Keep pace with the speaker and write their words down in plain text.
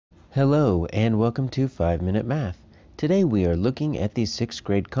Hello and welcome to 5-Minute Math. Today we are looking at the 6th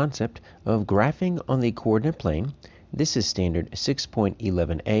grade concept of graphing on the coordinate plane. This is standard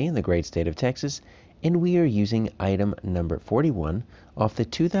 6.11a in the great state of Texas, and we are using item number 41 off the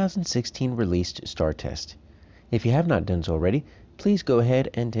 2016 released STAAR test. If you have not done so already, please go ahead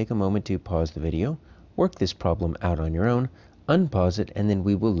and take a moment to pause the video, work this problem out on your own, unpause it, and then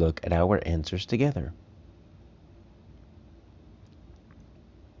we will look at our answers together.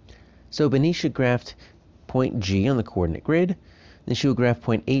 So Benicia graphed point G on the coordinate grid. Then she will graph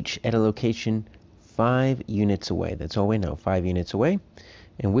point H at a location 5 units away. That's all we know, 5 units away.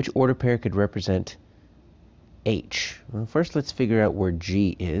 And which order pair could represent H? Well, first let's figure out where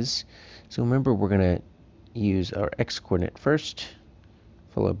G is. So remember, we're going to use our X coordinate first,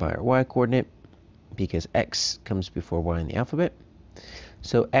 followed by our Y coordinate, because X comes before Y in the alphabet.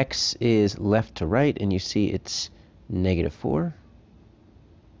 So X is left to right, and you see it's -4.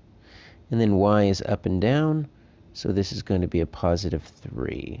 And then Y is up and down, so this is going to be a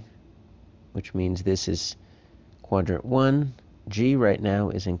 +3, which means this is quadrant 1. G right now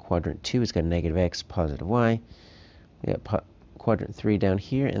is in quadrant 2. It's got -x, +y. We got quadrant 3 down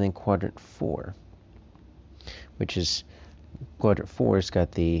here, and then quadrant 4, which is quadrant 4 has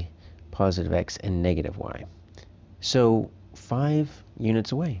got the +x and -y. So 5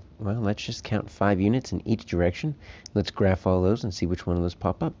 units away. Well, let's just count 5 units in each direction. Let's graph all those and see which one of those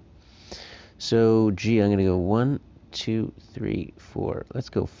pop up. So G, I'm going to go 1, 2, 3, 4. Let's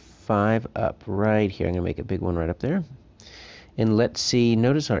go 5 up right here. I'm going to make a big one right up there. And let's see,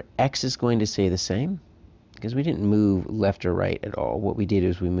 notice our X is going to stay the same because we didn't move left or right at all. What we did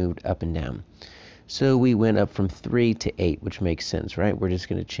is we moved up and down. So we went up from 3 to 8, which makes sense, right? We're just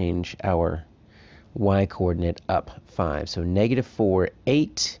going to change our Y coordinate up 5. So -4,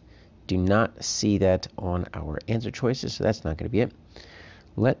 8. Do not see that on our answer choices, so that's not going to be it.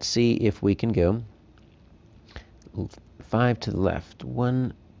 Let's see if we can go 5 to the left.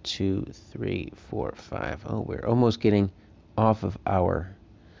 1, 2, 3, 4, 5. Oh, we're almost getting off of our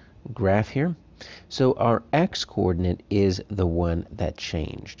graph here. So our X coordinate is the one that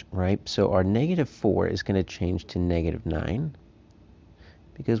changed, right? So our -4 is going to change to -9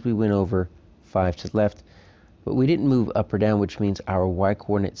 because we went over 5 to the left, but we didn't move up or down, which means our Y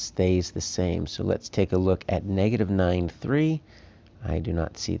coordinate stays the same. So let's take a look at -9, 3. I do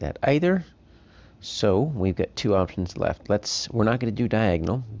not see that either. So we've got 2 options left. We're not going to do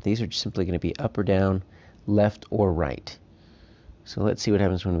diagonal. These are just simply going to be up or down, left or right. So let's see what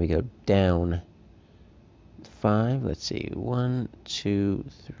happens when we go down 5. Let's see, 1, 2,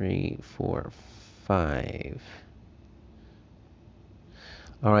 3, 4, 5.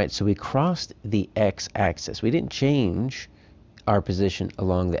 All right, so we crossed the x-axis. We didn't change our position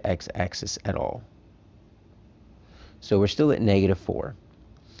along the x-axis at all. So we're still at -4.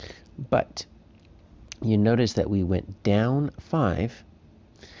 But you notice that we went down 5.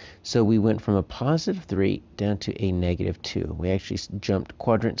 So we went from a +3 down to a -2. We actually jumped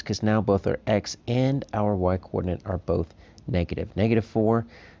quadrants because now both our x and our y coordinate are both negative. -4,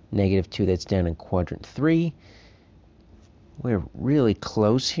 -2, that's down in quadrant 3. We're really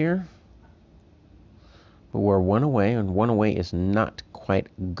close here. But we're 1 away, and 1 away is not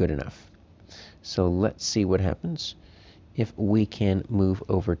quite good enough. So let's see what happens if we can move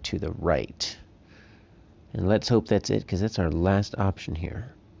over to the right. And let's hope that's it, because that's our last option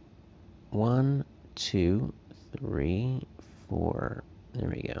here. 1, 2, 3, 4. There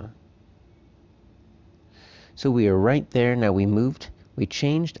we go. So we are right there. Now we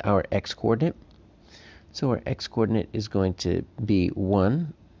changed our x coordinate. So our x coordinate is going to be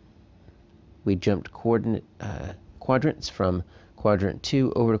 1. We jumped quadrants from quadrant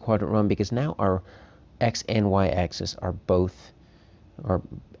 2 over to quadrant 1 because now our x and y axis are both, our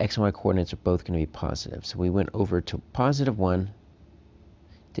x and y coordinates are both going to be positive. So we went over to +1,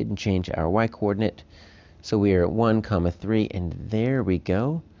 didn't change our y coordinate. So we are at 1, 3, and there we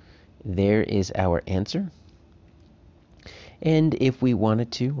go. There is our answer. And if we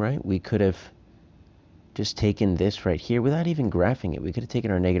wanted to, right, we could have just taken this right here without even graphing it. We could have taken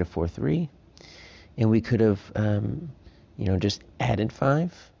our -4, 3, and we could have, just added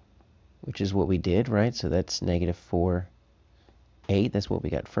 5. Which is what we did, right? So that's -4, 8. That's what we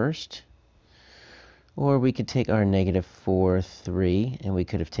got first. Or we could take our -4, 3, and we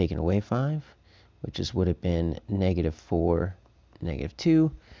could have taken away 5, which would have been -4,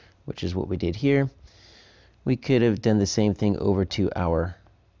 -2, which is what we did here. We could have done the same thing over to our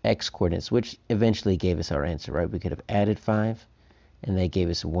x coordinates, which eventually gave us our answer, right? We could have added 5, and they gave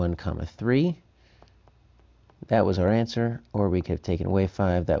us 1, 3. That was our answer, or we could have taken away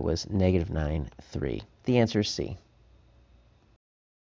 5. That was -9, 3. The answer is C.